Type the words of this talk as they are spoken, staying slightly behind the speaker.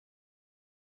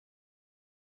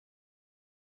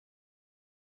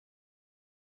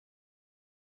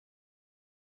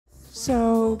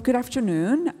So, good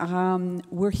afternoon.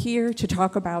 We're here to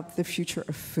talk about the future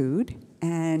of food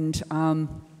and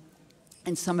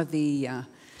some of the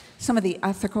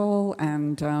ethical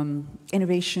and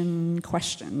innovation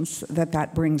questions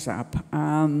that brings up.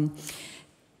 I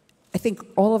think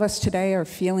all of us today are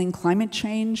feeling climate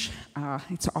change.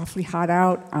 It's awfully hot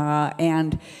out,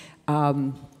 and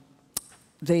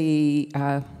the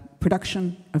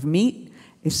production of meat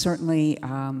is certainly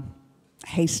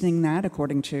hastening that,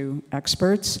 according to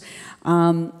experts,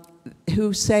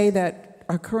 who say that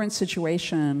our current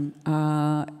situation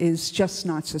is just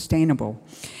not sustainable.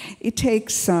 It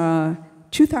takes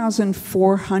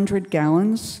 2,400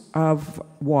 gallons of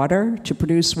water to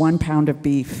produce 1 pound of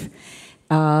beef.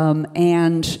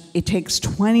 And it takes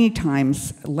 20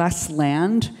 times less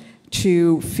land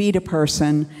to feed a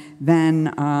person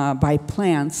than by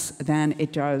plants than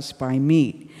it does by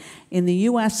meat. In the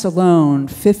US alone,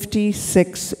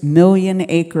 56 million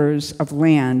acres of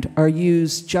land are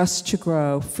used just to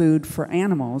grow food for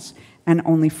animals and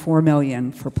only 4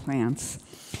 million for plants.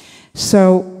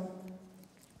 So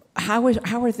how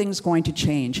are things going to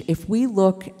change? If we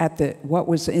look at what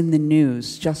was in the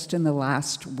news just in the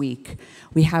last week,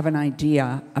 we have an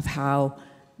idea of how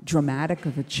dramatic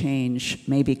of a change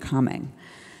may be coming.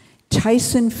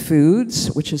 Tyson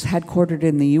Foods, which is headquartered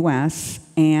in the US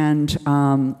and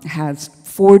has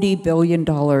 $40 billion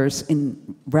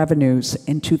in revenues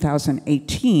in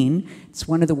 2018, it's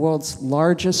one of the world's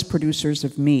largest producers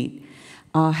of meat,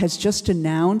 has just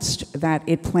announced that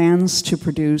it plans to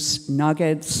produce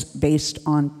nuggets based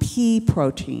on pea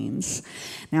proteins.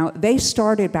 Now, they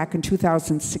started back in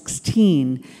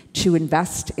 2016 to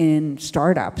invest in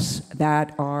startups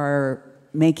that are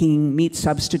making meat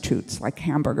substitutes like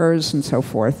hamburgers and so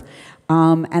forth.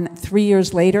 And 3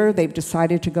 years later, they've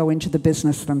decided to go into the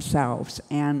business themselves.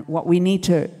 And what we need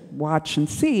to watch and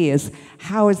see is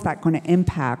how is that going to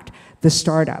impact the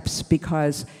startups?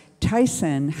 Because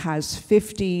Tyson has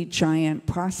 50 giant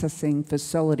processing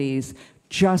facilities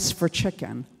just for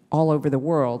chicken all over the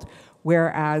world,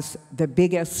 whereas the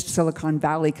biggest Silicon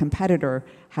Valley competitor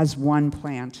has 1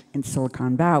 plant in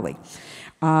Silicon Valley.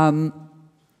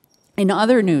 In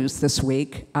other news this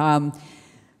week,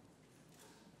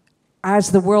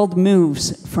 as the world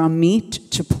moves from meat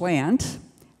to plant,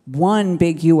 one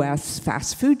big US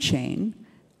fast food chain,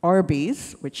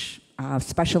 Arby's, which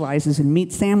specializes in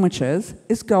meat sandwiches,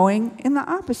 is going in the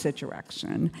opposite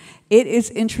direction. It is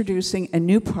introducing a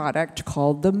new product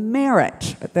called the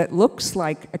Merit that looks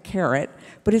like a carrot,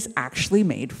 but is actually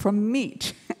made from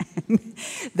meat.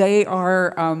 They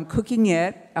are cooking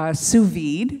it sous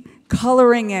vide,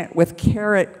 coloring it with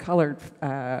carrot-colored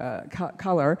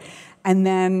color, and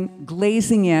then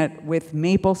glazing it with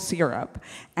maple syrup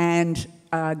and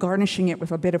garnishing it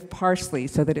with a bit of parsley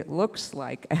so that it looks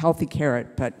like a healthy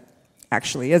carrot, but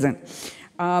actually isn't.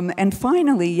 And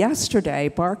finally, yesterday,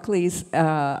 Barclays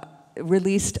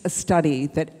released a study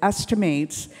that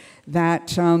estimates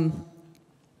that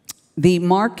the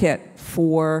market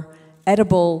for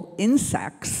edible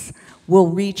insects will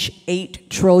reach $8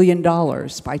 trillion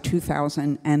by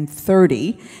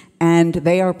 2030, and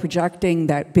they are projecting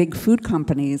that big food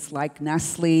companies like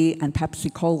Nestle and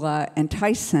Pepsi-Cola and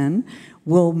Tyson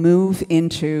will move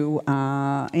into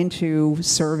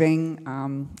serving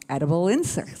edible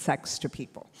insects to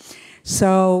people.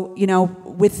 So, you know,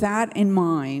 with that in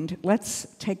mind, let's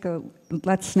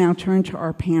now turn to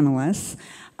our panelists.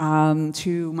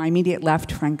 To my immediate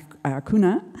left, Frank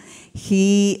Kühne.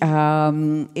 He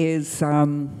is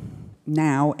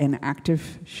now an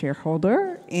active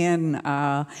shareholder in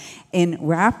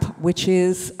RAP, which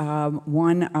is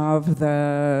one of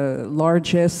the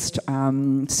largest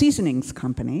seasonings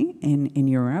company in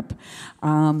Europe.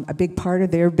 A big part of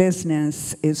their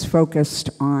business is focused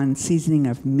on seasoning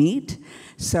of meat.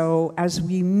 So as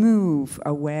we move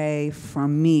away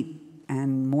from meat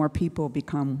and more people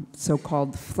become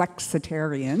so-called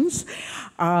flexitarians,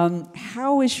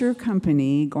 how is your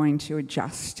company going to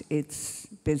adjust its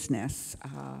business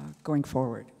going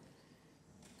forward?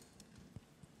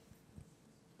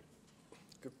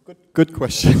 Good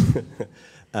question.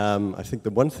 I think the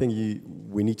one thing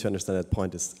we need to understand at that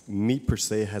point is meat per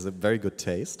se has a very good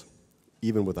taste,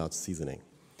 even without seasoning.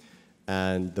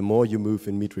 And the more you move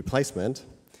in meat replacement,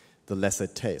 the less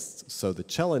it tastes. So the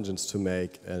challenge is to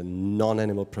make a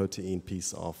non-animal protein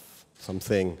piece of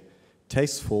something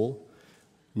tasteful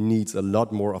needs a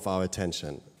lot more of our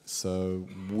attention. So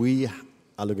we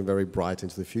are looking very bright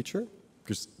into the future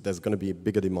because there's going to be a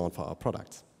bigger demand for our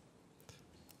products.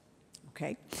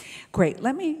 Okay, great.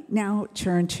 Let me now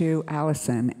turn to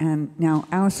Alison. And now,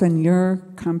 Alison, your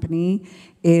company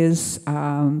is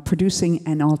producing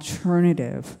an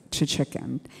alternative to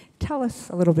chicken. Tell us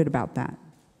a little bit about that.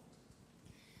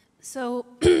 So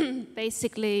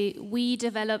basically, we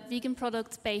develop vegan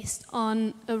products based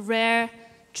on a rare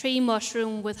tree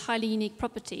mushroom with highly unique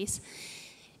properties.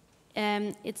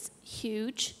 It's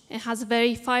huge, it has a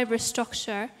very fibrous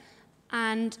structure,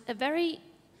 and a very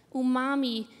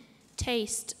umami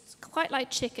taste, quite like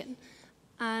chicken.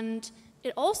 And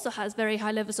it also has very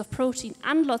high levels of protein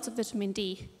and lots of vitamin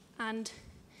D. And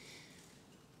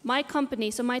my company,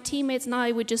 so my teammates and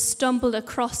I, we just stumbled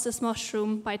across this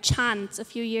mushroom by chance a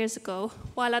few years ago,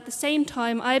 while at the same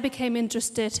time I became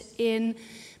interested in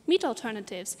meat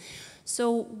alternatives.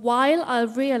 So while I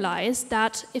realized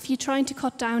that if you're trying to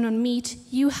cut down on meat,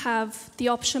 you have the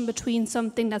option between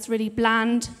something that's really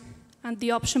bland and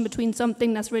the option between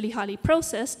something that's really highly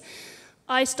processed,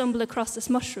 I stumbled across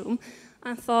this mushroom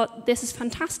and thought, this is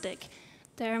fantastic.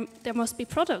 There must be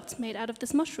products made out of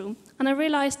this mushroom. And I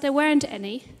realized there weren't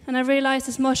any, and I realized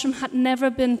this mushroom had never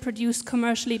been produced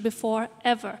commercially before,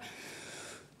 ever.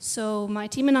 So my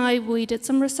team and I, we did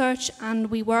some research and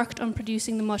we worked on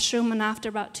producing the mushroom, and after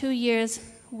about 2 years,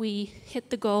 we hit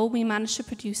the goal, we managed to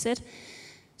produce it.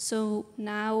 So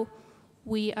now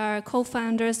we are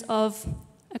co-founders of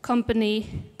a company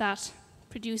that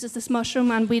produces this mushroom,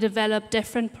 and we develop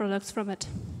different products from it.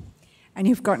 And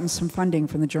you've gotten some funding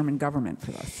from the German government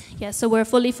for this. Yeah, so we're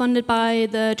fully funded by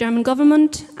the German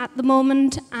government at the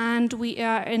moment, and we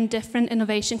are in different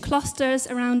innovation clusters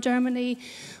around Germany.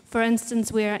 For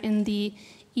instance, we are in the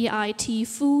EIT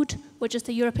Food, which is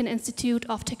the European Institute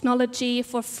of Technology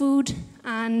for Food,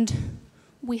 and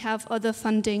we have other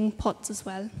funding pots as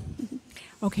well.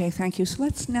 Okay, thank you. So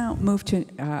let's now move to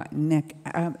Nick.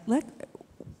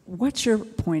 What's your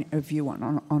point of view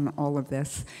on all of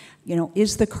this? You know,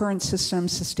 is the current system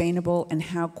sustainable, and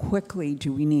how quickly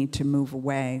do we need to move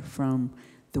away from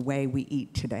the way we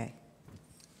eat today?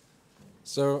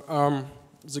 So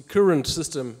the current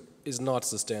system is not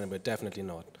sustainable, definitely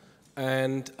not.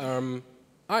 And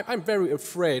I'm very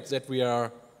afraid that we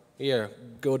are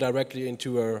go directly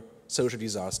into a social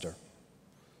disaster.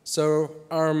 So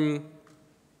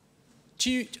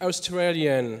two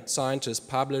Australian scientists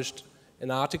published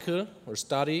an article or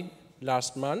study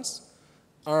last month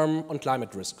on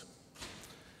climate risk.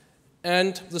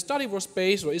 And the study was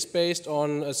based, or is based,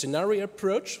 on a scenario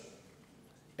approach,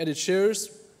 and it shows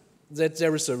that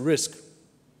there is a risk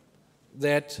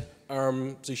that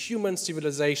the human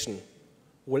civilization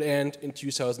will end in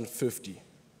 2050.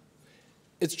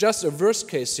 It's just a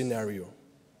worst-case scenario,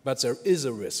 but there is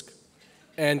a risk.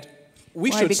 And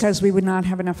Why? Because we would not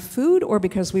have enough food, or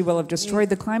because we will have destroyed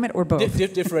the climate, or both?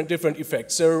 Different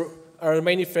effects. So our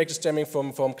main effect is stemming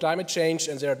from climate change,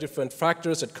 and there are different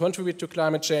factors that contribute to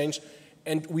climate change.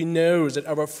 And we know that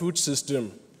our food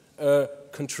system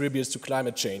contributes to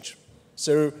climate change.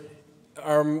 So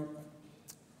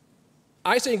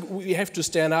I think we have to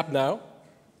stand up now.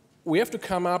 We have to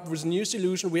come up with a new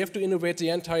solution. We have to innovate the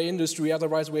entire industry,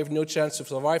 otherwise we have no chance to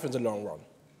survive in the long run.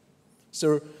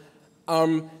 So,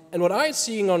 and what I'm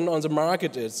seeing on the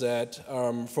market is that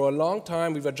for a long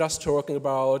time we were just talking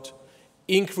about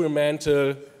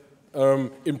incremental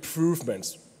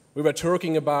improvements. We were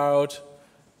talking about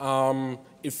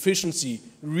efficiency,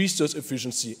 resource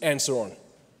efficiency, and so on.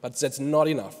 But that's not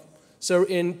enough. So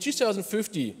in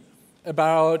 2050,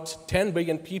 about 10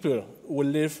 billion people will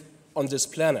live on this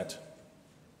planet.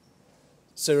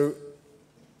 So,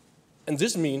 and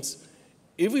this means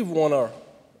if we want to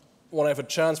have a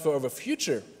chance for our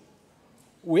future,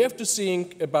 we have to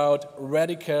think about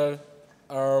radical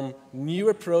new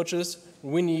approaches.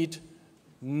 We need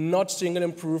not single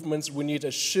improvements, we need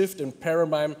a shift in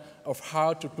paradigm of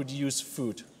how to produce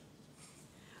food.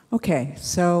 Okay,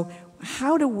 so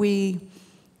how do we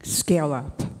scale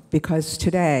up? Because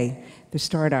today, the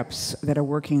startups that are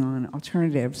working on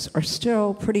alternatives are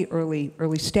still pretty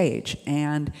early stage,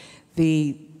 and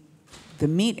the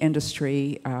meat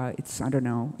industry, it's, I don't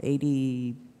know,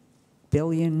 80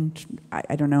 billion,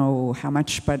 I don't know how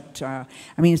much, but I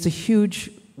mean, it's a huge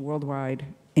worldwide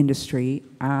industry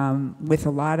with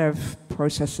a lot of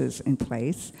processes in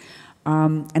place,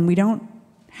 and we don't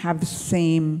have the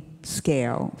same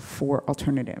scale for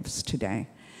alternatives today.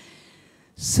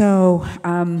 So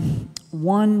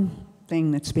one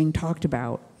thing that's being talked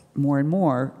about more and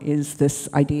more is this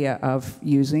idea of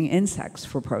using insects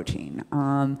for protein.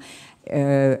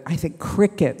 I think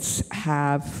crickets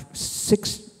have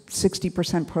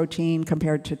 60% protein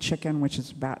compared to chicken, which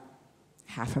is about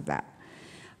half of that.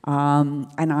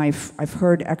 And I've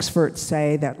heard experts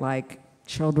say that, like,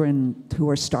 children who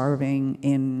are starving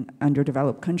in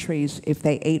underdeveloped countries, if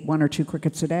they ate 1 or 2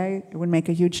 crickets a day, it would make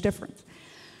a huge difference.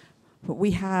 But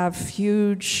we have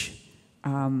huge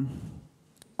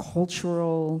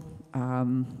cultural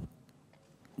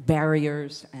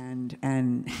barriers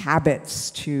and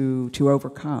habits to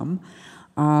overcome.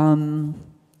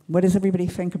 What does everybody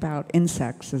think about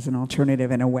insects as an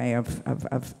alternative and a way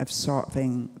of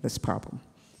solving this problem?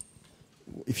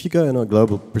 If you go in a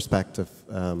global perspective,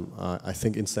 I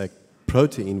think insect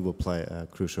protein will play a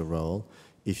crucial role.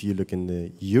 If you look in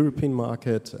the European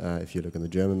market, if you look in the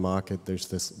German market, there's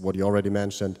this, what you already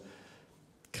mentioned,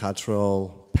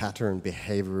 cultural pattern,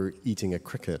 behavior, eating a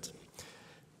cricket.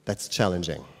 That's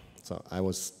challenging. So I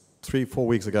was 3-4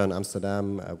 weeks ago in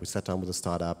Amsterdam, we sat down with a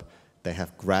startup. They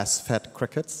have grass-fed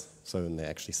crickets, so they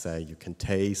actually say you can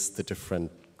taste the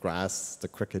different grass the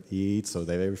cricket eats, so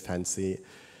they're very fancy.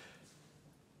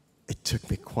 It took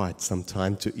me quite some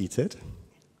time to eat it,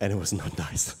 and it was not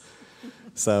nice.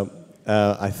 So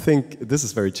I think this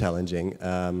is very challenging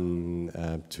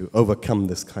to overcome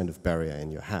this kind of barrier in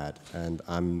your head, and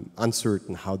I'm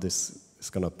uncertain how this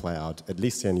is going to play out, at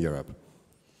least here in Europe.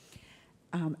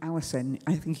 Alison,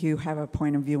 I think you have a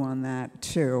point of view on that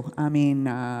too. I mean,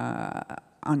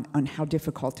 on how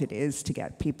difficult it is to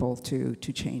get people to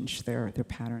change their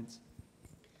patterns.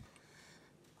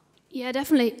 Yeah,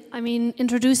 definitely. I mean,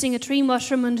 introducing a tree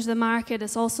mushroom into the market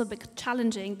is also a bit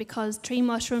challenging because tree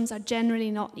mushrooms are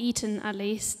generally not eaten, at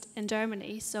least in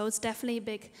Germany. So it's definitely a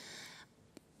big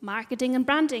marketing and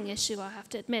branding issue, I have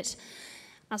to admit.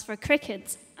 As for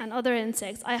crickets and other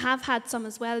insects, I have had some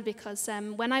as well because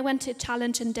when I went to a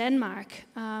challenge in Denmark,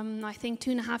 I think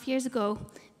 2.5 years ago,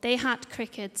 they had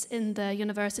crickets in the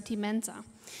university Mensa.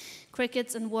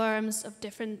 Crickets and worms of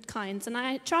different kinds. And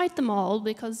I tried them all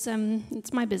because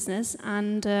it's my business.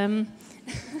 And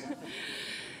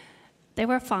they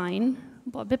were fine,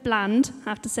 but a bit bland, I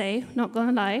have to say, not going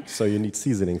to lie. So you need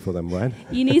seasoning for them, right?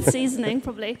 You need seasoning,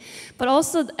 probably. But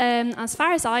also, as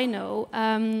far as I know,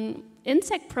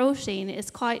 insect protein is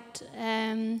quite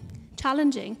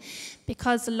challenging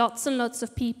because lots and lots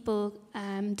of people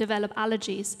develop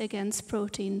allergies against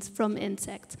proteins from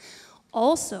insects.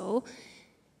 Also,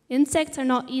 insects are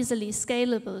not easily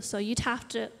scalable, so you'd have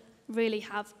to really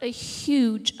have a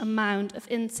huge amount of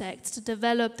insects to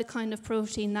develop the kind of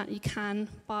protein that you can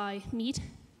by meat.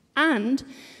 And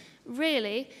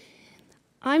really,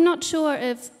 I'm not sure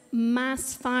if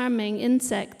mass farming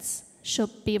insects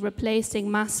should be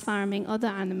replacing mass farming other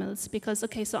animals because,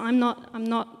 okay, so I'm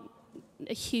not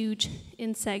a huge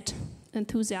insect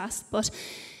enthusiast, but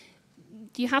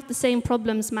you have the same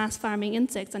problems mass farming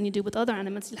insects than you do with other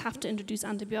animals. You'll have to introduce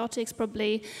antibiotics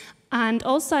probably. And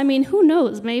also, I mean, who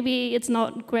knows? Maybe it's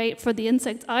not great for the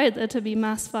insects either to be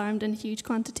mass farmed in huge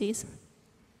quantities.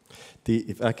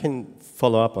 If I can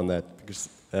follow up on that, because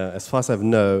as far as I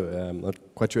know, I'm not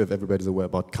quite sure if everybody's aware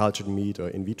about cultured meat or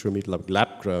in vitro meat, like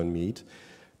lab-grown meat,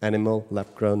 animal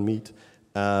lab-grown meat.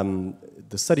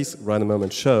 The studies right at the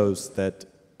moment shows that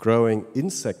growing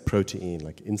insect protein,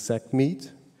 like insect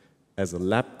meat, as a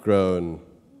lab-grown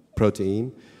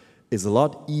protein is a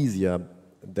lot easier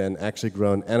than actually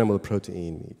grown animal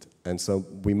protein meat. And so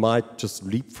we might just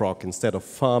leapfrog, instead of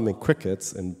farming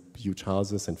crickets in huge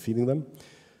houses and feeding them,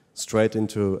 straight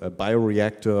into a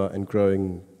bioreactor and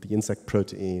growing the insect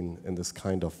protein in this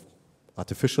kind of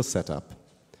artificial setup,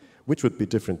 which would be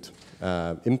different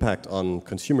impact on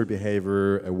consumer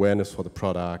behavior, awareness for the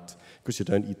product, because you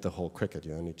don't eat the whole cricket,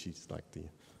 you only eat like the,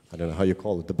 I don't know how you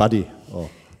call it, the body or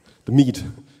the meat.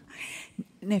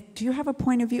 Nick, do you have a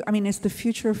point of view? I mean, is the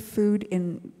future of food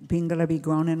being going to be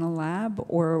grown in a lab,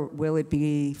 or will it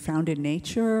be found in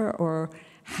nature, or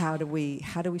how do we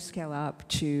scale up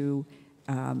to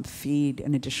feed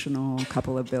an additional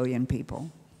couple of billion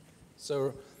people?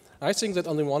 So I think that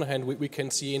on the one hand, we can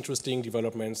see interesting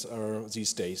developments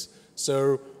these days.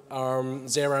 So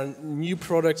there are new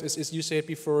products, as you said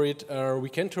before it. We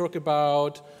can talk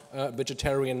about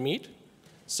vegetarian meat.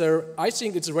 So I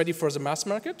think it's ready for the mass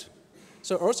market.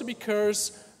 So also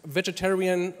because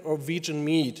vegetarian or vegan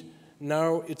meat,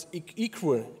 now it's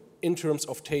equal in terms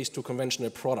of taste to conventional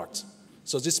products.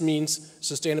 So this means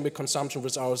sustainable consumption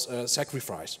without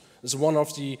sacrifice. This is one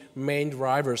of the main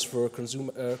drivers for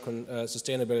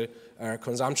sustainable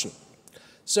consumption.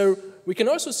 So we can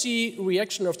also see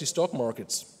reaction of the stock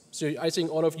markets. So I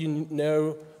think all of you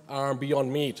know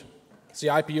Beyond Meat. The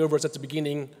IPO was at the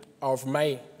beginning of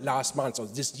May last month, or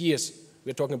this year's.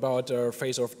 We're talking about a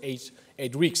phase of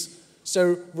eight weeks.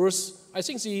 So I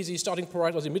think the starting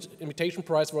price or the imitation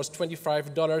price was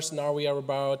 $25. Now we are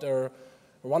about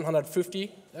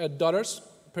 $150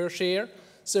 per share.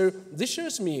 So this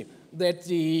shows me that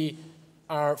the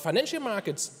our financial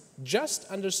markets just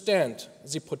understand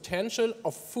the potential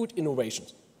of food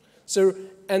innovations. So,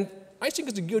 and I think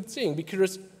it's a good thing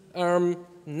because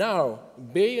now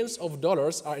billions of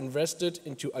dollars are invested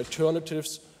into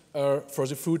alternatives for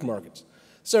the food market.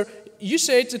 So you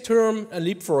said the term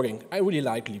leapfrogging. I really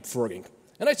like leapfrogging.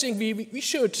 And I think we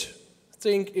should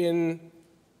think in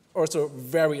also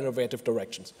very innovative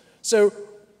directions. So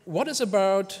what is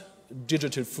about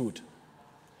digital food?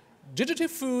 Digital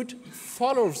food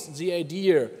follows the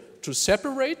idea to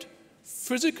separate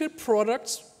physical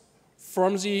products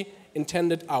from the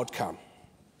intended outcome.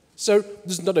 So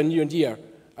this is not a new idea.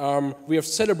 We have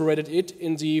celebrated it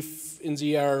in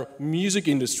the music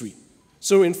industry.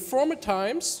 So in former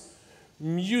times,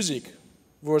 music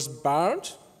was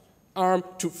bound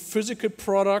to physical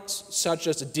products such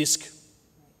as a disc.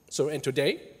 So and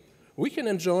today, we can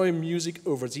enjoy music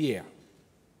over the air.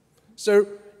 So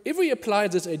if we apply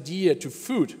this idea to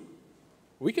food,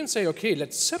 we can say, okay,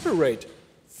 let's separate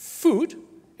food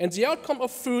and the outcome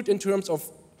of food in terms of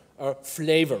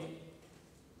flavor.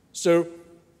 So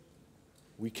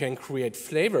we can create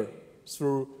flavor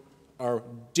through our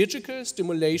digital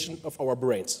stimulation of our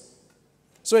brains.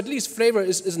 So at least flavor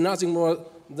is nothing more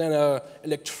than an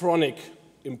electronic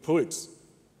impulse.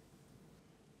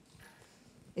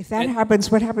 If that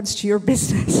happens, what happens to your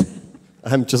business?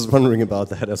 I'm just wondering about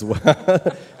that as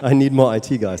well. I need more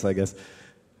IT guys, I guess.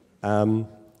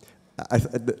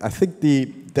 I think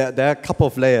there are a couple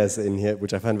of layers in here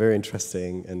which I find very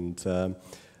interesting, and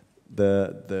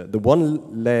the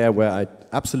one layer where I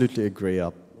absolutely agree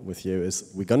with you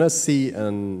is we're gonna see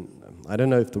I don't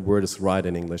know if the word is right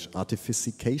in English,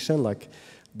 artificication, like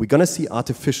we're gonna see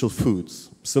artificial foods,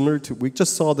 similar to, we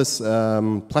just saw this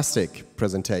plastic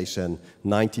presentation,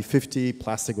 1950,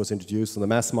 plastic was introduced in the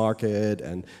mass market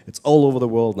and it's all over the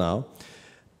world now.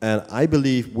 And I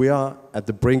believe we are at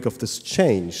the brink of this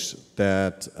change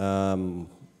that in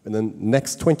the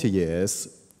next 20 years,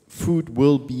 food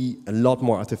will be a lot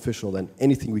more artificial than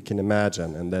anything we can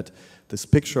imagine, and that this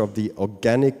picture of the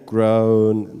organic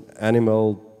grown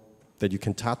animal that you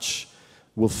can touch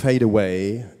will fade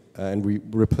away and be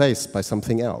replaced by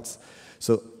something else.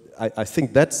 So I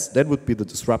think that would be the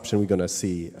disruption we're going to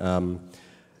see.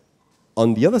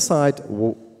 On the other side,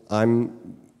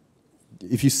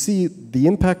 if you see the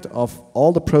impact of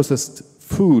all the processed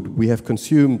food we have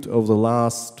consumed over the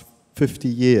last 50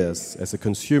 years as a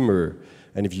consumer,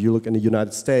 and if you look in the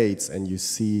United States and you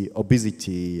see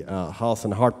obesity, health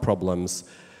and heart problems,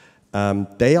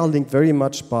 they are linked very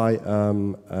much by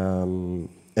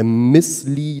a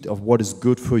mislead of what is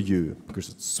good for you, because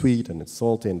it's sweet and it's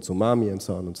salty and it's umami and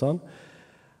so on and so on.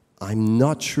 I'm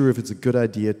not sure if it's a good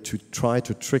idea to try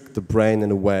to trick the brain in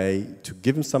a way to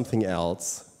give them something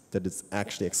else that it's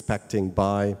actually expecting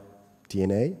by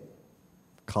DNA,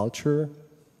 culture,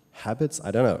 habits,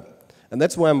 I don't know. And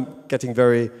that's why I'm getting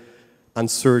very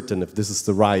uncertain if this is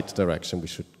the right direction we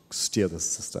should steer the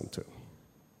system to.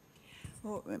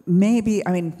 Well, maybe,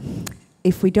 I mean,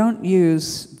 if we don't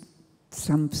use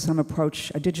some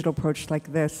approach, a digital approach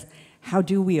like this, how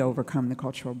do we overcome the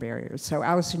cultural barriers? So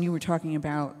Alison, you were talking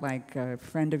about, like, a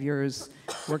friend of yours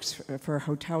works for a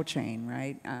hotel chain,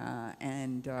 right?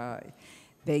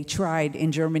 They tried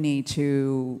in Germany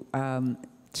to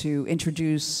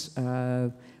introduce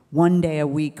 1 day a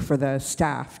week for the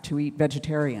staff to eat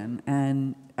vegetarian,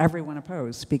 and everyone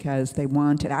opposed because they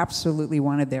absolutely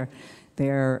wanted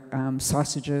their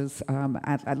sausages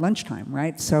at lunchtime,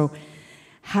 right? So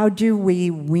how do we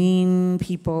wean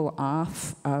people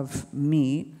off of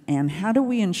meat, and how do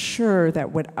we ensure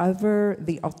that whatever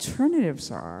the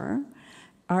alternatives are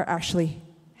actually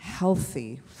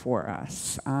healthy for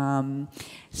us?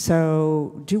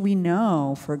 So do we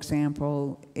know, for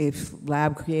example, if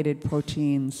lab-created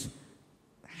proteins,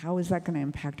 how is that going to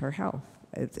impact our health?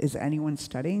 Is anyone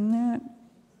studying that?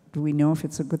 Do we know if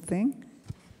it's a good thing?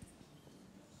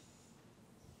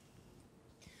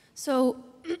 So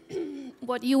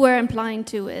what you were implying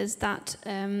to is that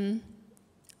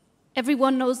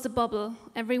everyone knows the bubble.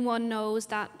 Everyone knows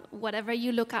that whatever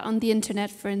you look at on the internet,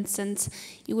 for instance,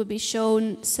 you will be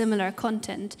shown similar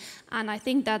content. And I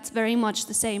think that's very much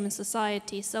the same in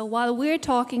society. So while we're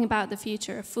talking about the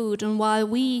future of food, and while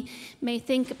we may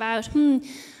think about,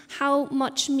 how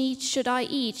much meat should I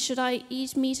eat? Should I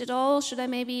eat meat at all? Should I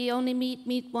maybe only eat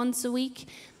meat once a week?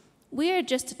 We're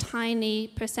just a tiny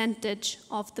percentage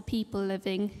of the people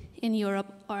living in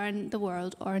Europe or in the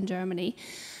world or in Germany.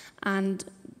 And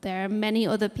there are many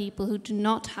other people who do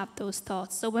not have those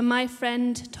thoughts. So when my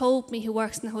friend told me, who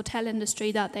works in the hotel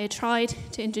industry, that they tried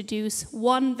to introduce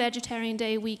 1 vegetarian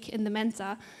day a week in the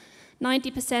Mensa,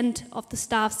 90% of the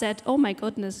staff said, oh my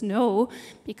goodness, no,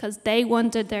 because they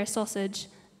wanted their sausage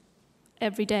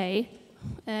every day.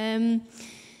 I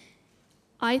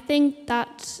think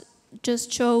that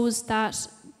just shows that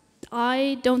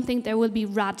I don't think there will be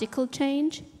radical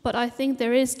change, but I think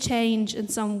there is change in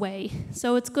some way.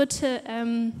 So it's good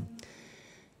to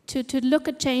look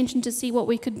at change and to see what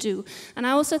we could do. And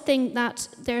I also think that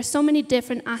there are so many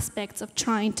different aspects of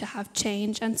trying to have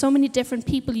change and so many different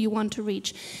people you want to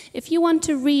reach. If you want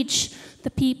to reach the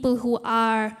people who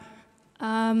are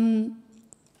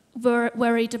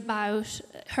worried about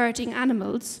hurting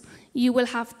animals, you will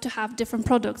have to have different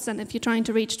products than if you're trying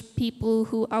to reach people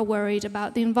who are worried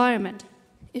about the environment.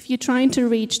 If you're trying to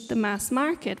reach the mass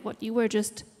market, what you were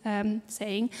just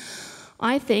saying,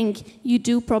 I think you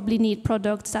do probably need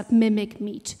products that mimic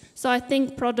meat. So I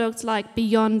think products like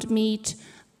Beyond Meat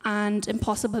and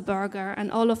Impossible Burger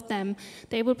and all of them,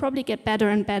 they will probably get better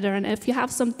and better. And if you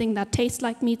have something that tastes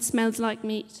like meat, smells like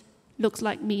meat, looks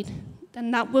like meat,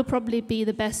 then that will probably be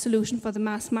the best solution for the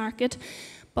mass market.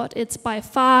 But it's by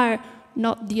far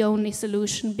not the only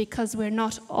solution because we're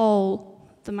not all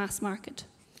the mass market.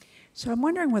 So I'm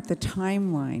wondering what the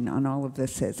timeline on all of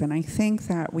this is. And I think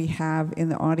that we have in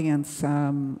the audience,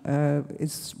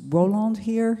 is Roland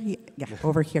here? Yeah,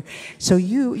 over here. So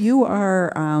you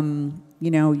are,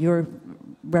 you're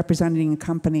representing a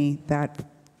company that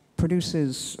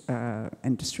produces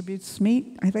and distributes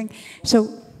meat, I think. So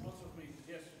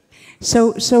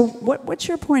what's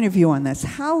your point of view on this?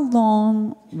 How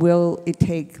long will it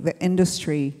take the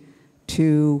industry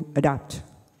to adapt?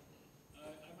 I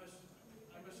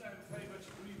must say I very much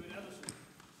agree with Alison.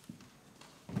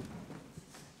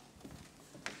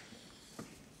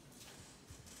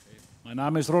 Mijn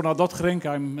naam is Ronald Dotgerink.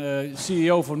 I'm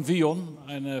CEO van Vion,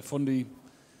 and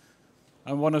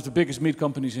I'm one of the biggest meat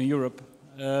companies in Europe.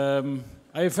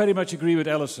 I very much agree with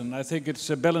Alison. I think it's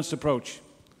a balanced approach.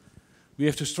 We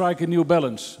have to strike a new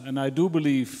balance, and I do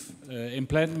believe in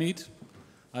plant meat,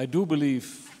 I do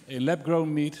believe in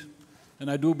lab-grown meat,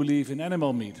 and I do believe in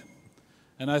animal meat.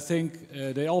 And I think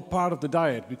they're all part of the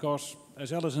diet, because,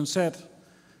 as Alison said,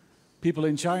 people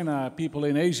in China, people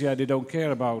in Asia, they don't care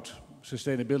about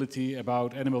sustainability,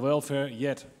 about animal welfare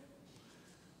yet.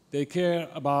 They care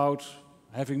about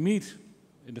having meat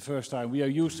in the first time. We are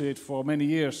used to it for many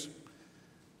years,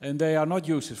 and they are not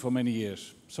used to it for many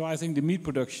years. So I think the meat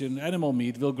production, animal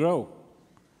meat, will grow.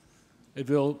 It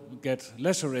will get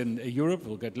lesser in Europe,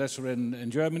 will get lesser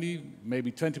in Germany,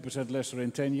 maybe 20% lesser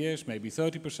in 10 years, maybe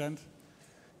 30%.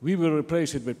 We will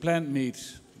replace it with plant meat,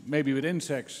 maybe with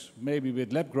insects, maybe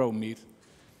with lab-grown meat.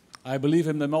 I believe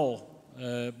in them all,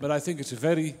 but I think it's a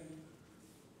very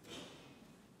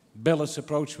balanced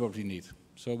approach what we need.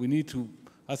 So we need to,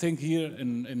 I think here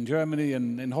in Germany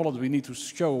and in Holland, we need to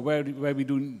show where do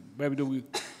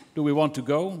we want to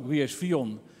go. We as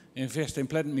Vion invest in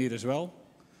plant meat as well.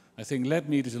 I think lab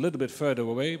meat is a little bit further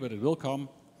away, but it will come.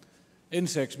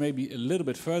 Insects may be a little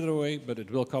bit further away, but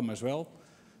it will come as well.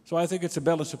 So I think it's a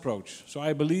balanced approach. So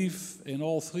I believe in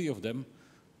all three of them,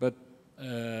 but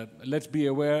let's be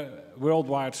aware,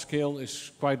 worldwide scale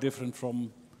is quite different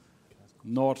from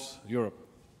North Europe.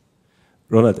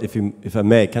 Ronald, if I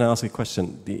may, can I ask a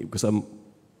question? Because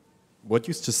what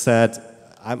you just said,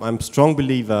 I'm a strong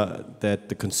believer that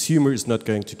the consumer is not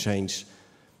going to change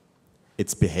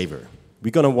its behavior.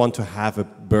 We're going to want to have a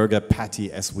burger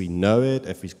patty as we know it,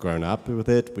 if we've grown up with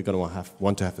it. We're going to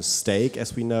want to have a steak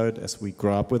as we know it, as we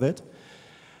grow up with it.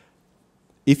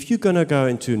 If you're going to go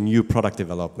into new product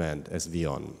development as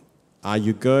Vion, are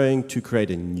you going to create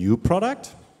a new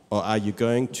product, or are you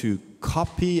going to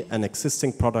copy an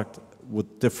existing product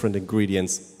with different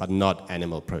ingredients but not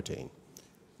animal protein?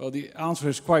 Well, the answer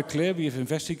is quite clear. We have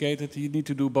investigated. You need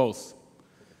to do both.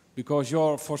 Because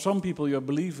for some people, you're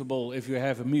believable if you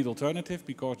have a meat alternative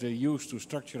because they're used to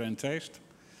structure and taste.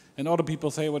 And other people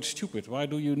say, well, it's stupid. Why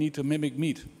do you need to mimic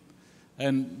meat?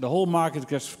 And the whole market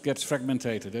gets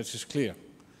fragmented. That's just clear.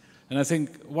 And I think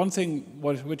one thing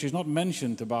which is not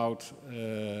mentioned about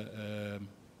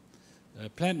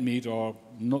plant meat or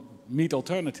meat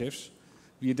alternatives,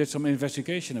 we did some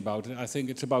investigation about it. I think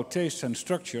it's about taste and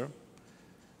structure,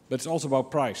 but it's also about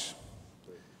price.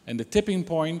 And the tipping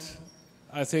point,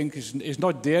 I think, is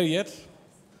not there yet,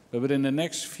 but within the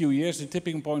next few years, the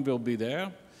tipping point will be there.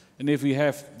 And if we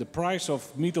have the price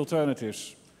of meat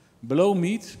alternatives below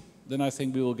meat, then I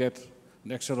think we will get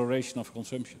an acceleration of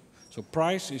consumption. So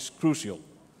price is crucial,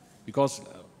 because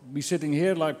we're sitting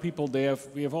here like people,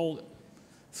 we have all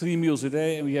 3 meals a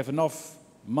day, and we have enough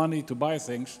money to buy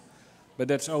things, but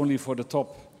that's only for the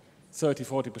top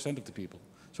 30–40% of the people.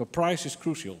 So price is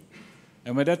crucial.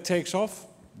 And when that takes off,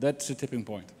 that's the tipping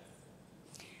point.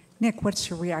 Nick, what's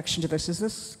your reaction to this? Is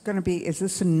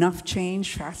this enough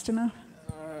change fast enough?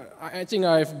 I think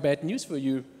I have bad news for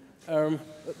you. I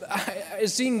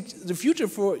think the future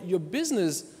for your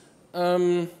business,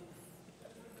 I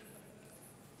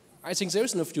think there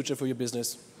is no future for your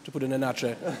business, to put it in a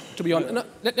nutshell. To be honest, no,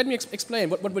 let me explain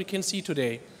what we can see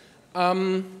today.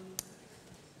 I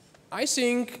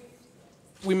think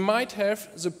we might have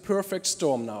the perfect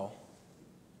storm now.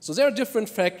 So there are different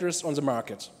factors on the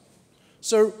market.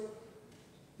 So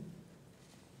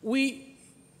we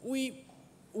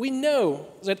know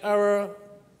that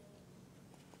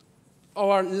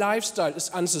our lifestyle is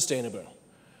unsustainable.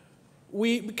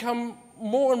 We become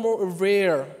more and more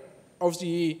aware of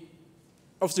the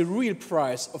real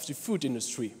price of the food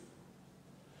industry.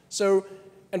 So,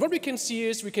 and what we can see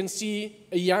is we can see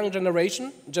a young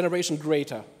generation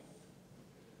greater.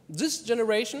 This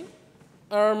generation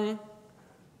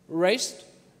raises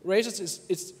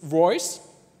its voice,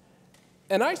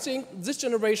 and I think this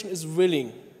generation is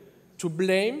willing to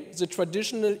blame the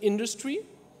traditional industry,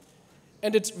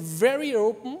 and it's very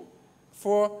open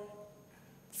for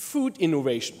food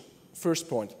innovation, first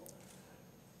point.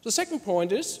 The second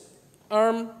point is,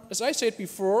 as I said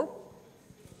before,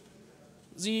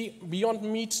 the Beyond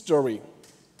Meat story.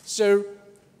 So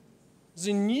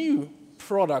the new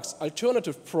products,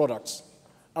 alternative products,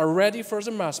 are ready for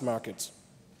the mass market.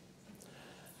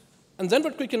 And then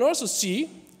what we can also see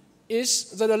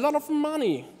is that a lot of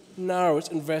money now is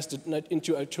invested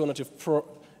into alternative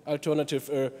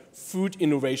food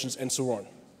innovations and so on.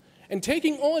 And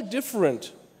taking all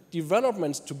different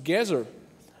developments together,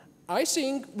 I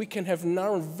think we can have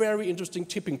now a very interesting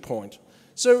tipping point.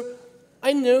 So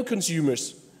I know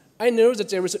consumers. I know that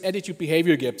there is an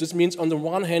attitude-behavior gap. This means, on the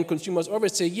one hand, consumers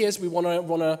always say, yes, we want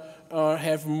to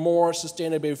have more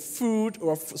sustainable food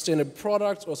or sustainable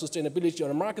products or sustainability on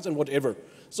the markets and whatever.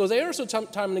 So they also time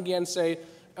and again say,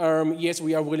 yes,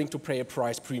 we are willing to pay a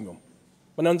price premium.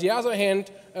 But on the other hand,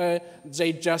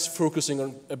 they're just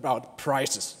focusing about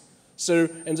prices. So,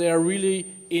 and they are really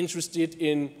interested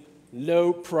in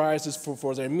low prices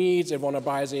for their meat. They want to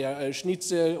buy their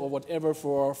schnitzel or whatever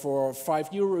for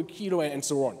 €5 a kilo and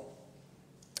so on.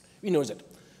 We know that.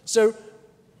 So,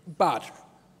 but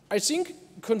I think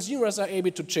consumers are able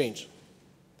to change.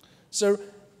 So,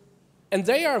 and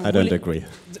they are. I don't agree.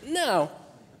 Now,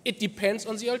 it depends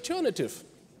on the alternative.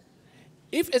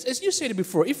 If, as you said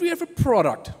before, if we have a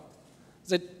product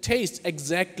that tastes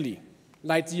exactly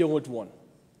like the old one,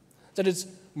 that is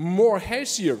more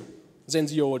healthier than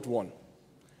the old one,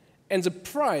 and the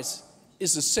price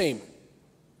is the same,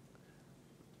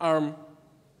 then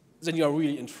you are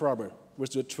really in trouble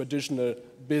with the traditional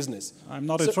business. I'm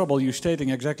not in trouble. You're stating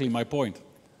exactly my point.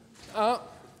 But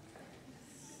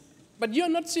you're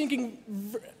not thinking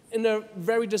in a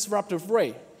very disruptive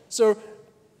way. So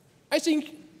I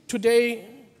think today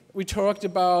we talked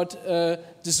about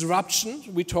disruption.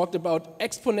 We talked about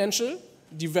exponential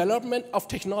development of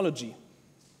technology.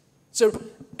 So,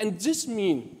 and this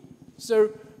means,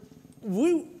 so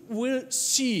we will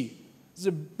see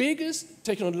the biggest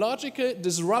technological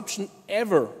disruption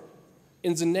ever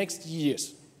in the next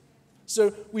years.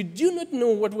 So we do not know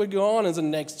what will go on in the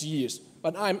next years,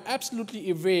 but I'm absolutely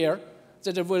aware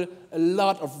that there will a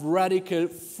lot of radical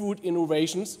food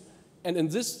innovations, and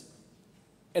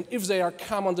if they are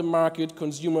come on the market,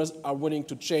 consumers are willing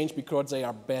to change because they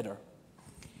are better.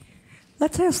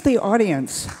 Let's ask the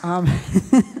audience.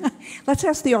 Let's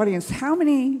ask the audience, how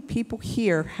many people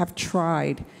here have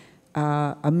tried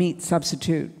a meat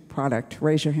substitute product?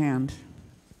 Raise your hand.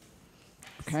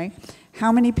 Okay.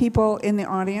 How many people in the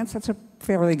audience? That's a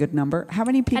fairly good number. How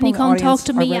many people in the audience talk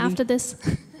to me ready? after this?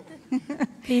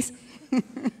 Please.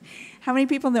 How many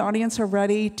people in the audience are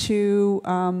ready to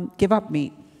give up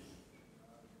meat?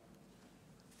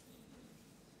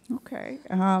 Okay,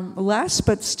 less,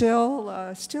 but still,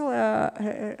 I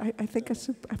think it's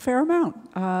a fair amount.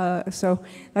 So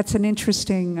that's an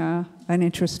interesting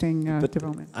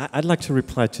development. I'd like to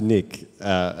reply to Nick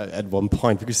at one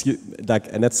point, because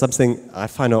and that's something I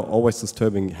find always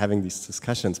disturbing having these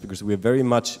discussions, because we're very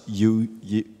much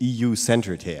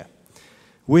EU-centered here.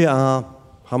 We are,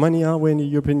 how many are we in the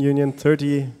European Union?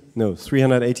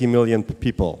 380 million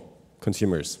people,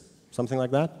 consumers, something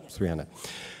like that? 300.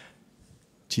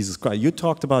 Jesus Christ, you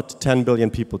talked about 10 billion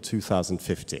people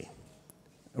 2050.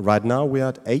 Right now we are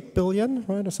at 8 billion,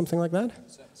 right, or something like that?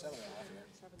 7.5.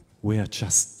 We are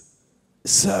just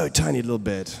so tiny little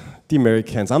bit. The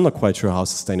Americans, I'm not quite sure how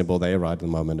sustainable they are at the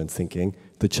moment in thinking.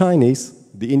 The Chinese,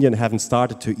 the Indian haven't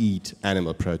started to eat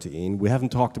animal protein. We haven't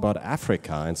talked about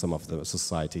Africa and some of the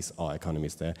societies or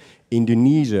economies there.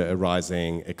 Indonesia, a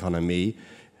rising economy.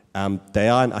 They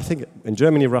are, I think in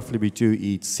Germany roughly we do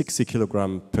eat 60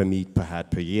 kilogram per meat per head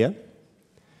per year.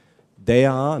 They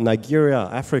are, Nigeria,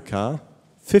 Africa,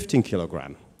 15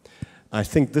 kilogram. I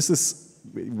think this is,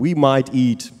 we might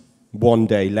eat 1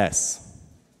 day less.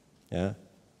 Yeah,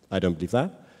 I don't believe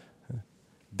that.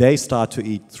 They start to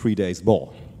eat 3 days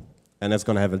more. And that's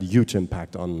going to have a huge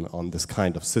impact on this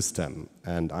kind of system.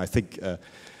 And I think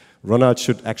Ronald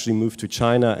should actually move to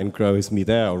China and grow his meat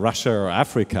there, or Russia or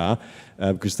Africa,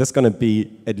 because there's going to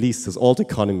be at least this old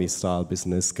economy style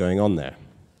business going on there.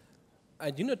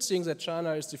 I do not think that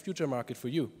China is the future market for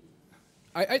you.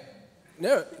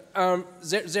 No,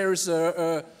 there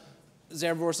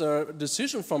was a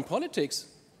decision from politics.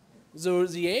 So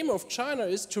the aim of China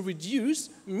is to reduce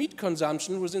meat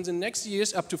consumption within the next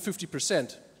years up to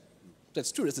 50%.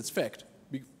 That's true, that's fact.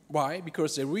 Why?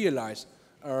 Because they realize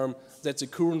that the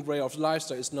current way of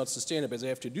lifestyle is not sustainable. They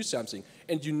have to do something.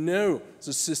 And you know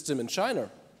the system in China.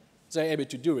 They're able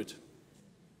to do it.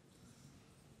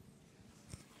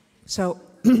 So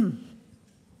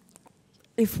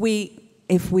if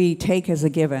we take as a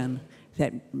given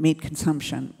that meat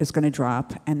consumption is going to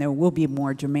drop and there will be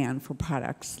more demand for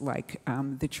products like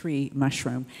the tree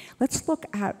mushroom, let's look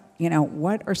at,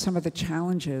 what are some of the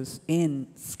challenges in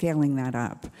scaling that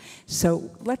up. So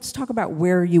let's talk about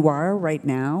where you are right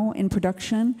now in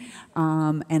production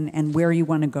and where you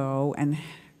want to go and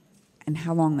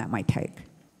how long that might take.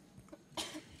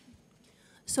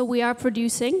 So we are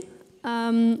producing.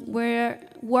 We're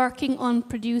working on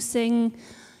producing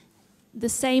the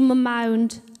same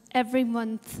amount every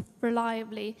month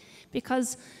reliably,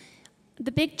 because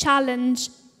the big challenge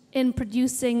in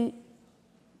producing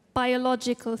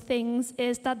biological things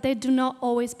is that they do not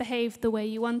always behave the way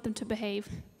you want them to behave.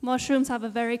 Mushrooms have a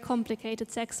very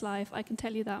complicated sex life, I can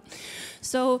tell you that.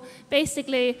 So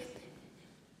basically,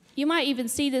 you might even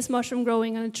see this mushroom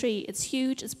growing on a tree. It's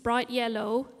huge, it's bright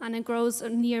yellow, and it grows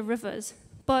near rivers.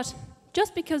 But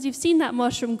just because you've seen that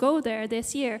mushroom go there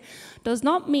this year does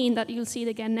not mean that you'll see it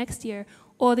again next year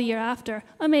or the year after,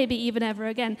 or maybe even ever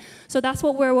again. So that's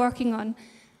what we're working on.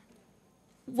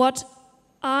 What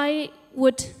I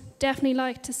would definitely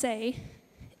like to say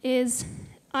is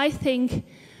I think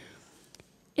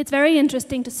it's very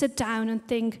interesting to sit down and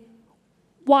think,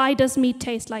 why does meat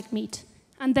taste like meat?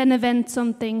 And then invent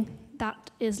something that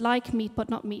is like meat but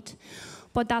not meat.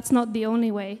 But that's not the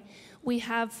only way. We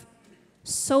have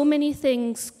so many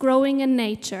things growing in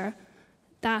nature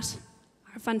that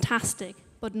are fantastic,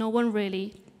 but no one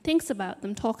really thinks about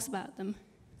them, talks about them.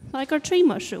 Like our tree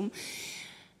mushroom.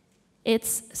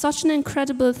 It's such an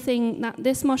incredible thing that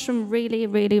this mushroom really,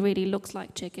 really, really looks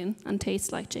like chicken and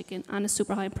tastes like chicken and is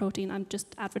super high in protein. I'm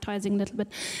just advertising a little bit.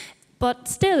 But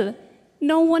still,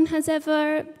 no one has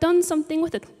ever done something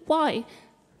with it. Why?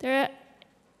 There are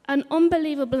an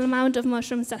unbelievable amount of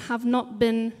mushrooms that have not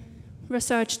been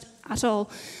researched at all.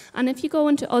 And if you go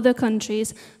into other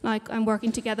countries, like I'm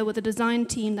working together with a design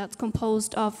team that's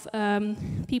composed of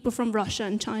people from Russia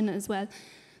and China as well,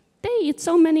 they eat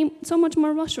so much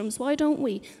more mushrooms. Why don't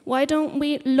we? Why don't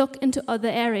we look into other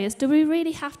areas? Do we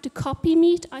really have to copy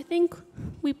meat? I think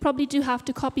we probably do have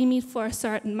to copy meat for a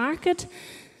certain market,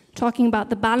 talking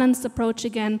about the balanced approach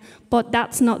again, but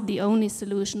that's not the only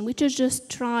solution. We should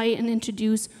just try and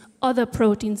introduce other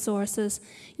protein sources,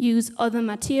 use other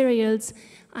materials,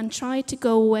 and try to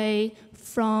go away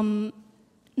from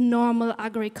normal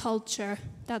agriculture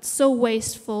that's so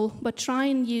wasteful, but try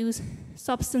and use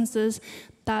substances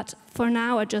that for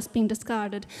now are just being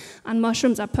discarded. And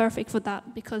mushrooms are perfect for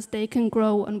that because they can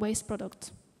grow on waste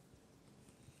products.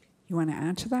 You want to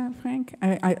add to that, Frank?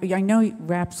 I know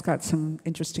RAP's got some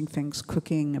interesting things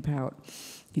cooking about,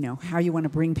 how you want to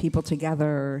bring people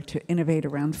together to innovate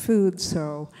around food.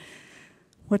 So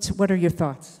what are your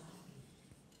thoughts?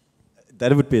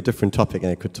 That would be a different topic,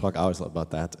 and I could talk hours about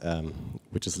that,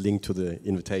 which is linked to the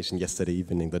invitation yesterday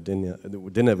evening, the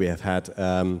dinner we have had.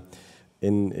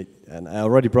 And I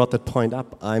already brought that point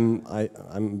up.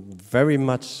 I'm very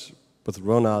much with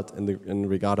Ronald in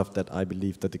regard of that. I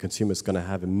believe that the consumer is going to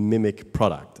have a mimic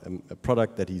product, a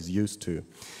product that he's used to,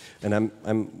 and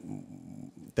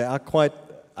there are quite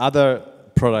other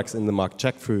products in the market.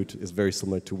 Jackfruit is very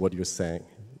similar to what you're saying.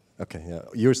 Okay, yeah,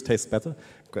 yours tastes better.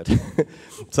 Good.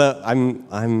 So I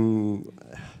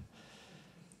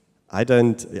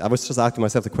was just asking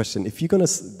myself the question, if you're going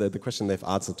to, the question they've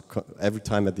answered every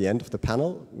time at the end of the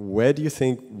panel, where do you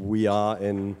think we are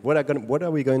in, what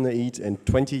are we going to eat in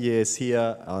 20 years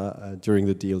here during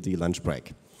the DLD lunch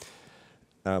break?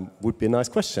 Would be a nice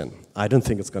question. I don't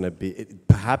think it's going to be,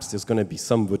 perhaps there's going to be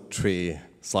some wood tree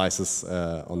slices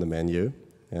on the menu.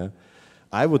 Yeah.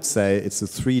 I would say it's a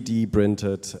 3D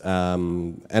printed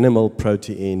animal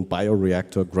protein,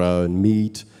 bioreactor grown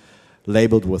meat,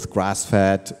 labeled with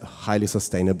grass-fed, highly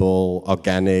sustainable,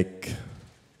 organic,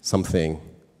 something,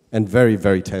 and very,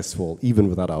 very tasteful, even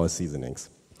without our seasonings.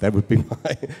 That would be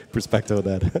my perspective of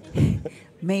that.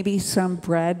 Maybe some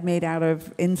bread made out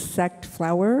of insect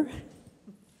flour?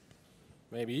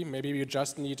 Maybe you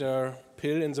just need a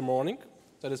pill in the morning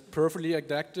that is perfectly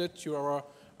adapted to our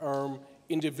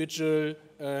individual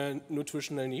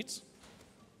nutritional needs.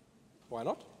 Why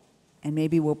not? And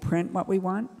maybe we'll print what we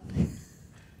want?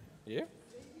 Yeah.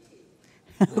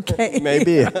 Okay.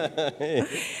 Maybe.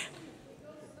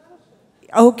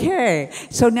 Okay.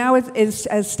 So now, as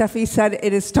Steffi said,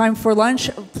 it is time for lunch.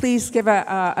 Please give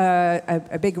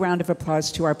a big round of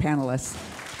applause to our panelists.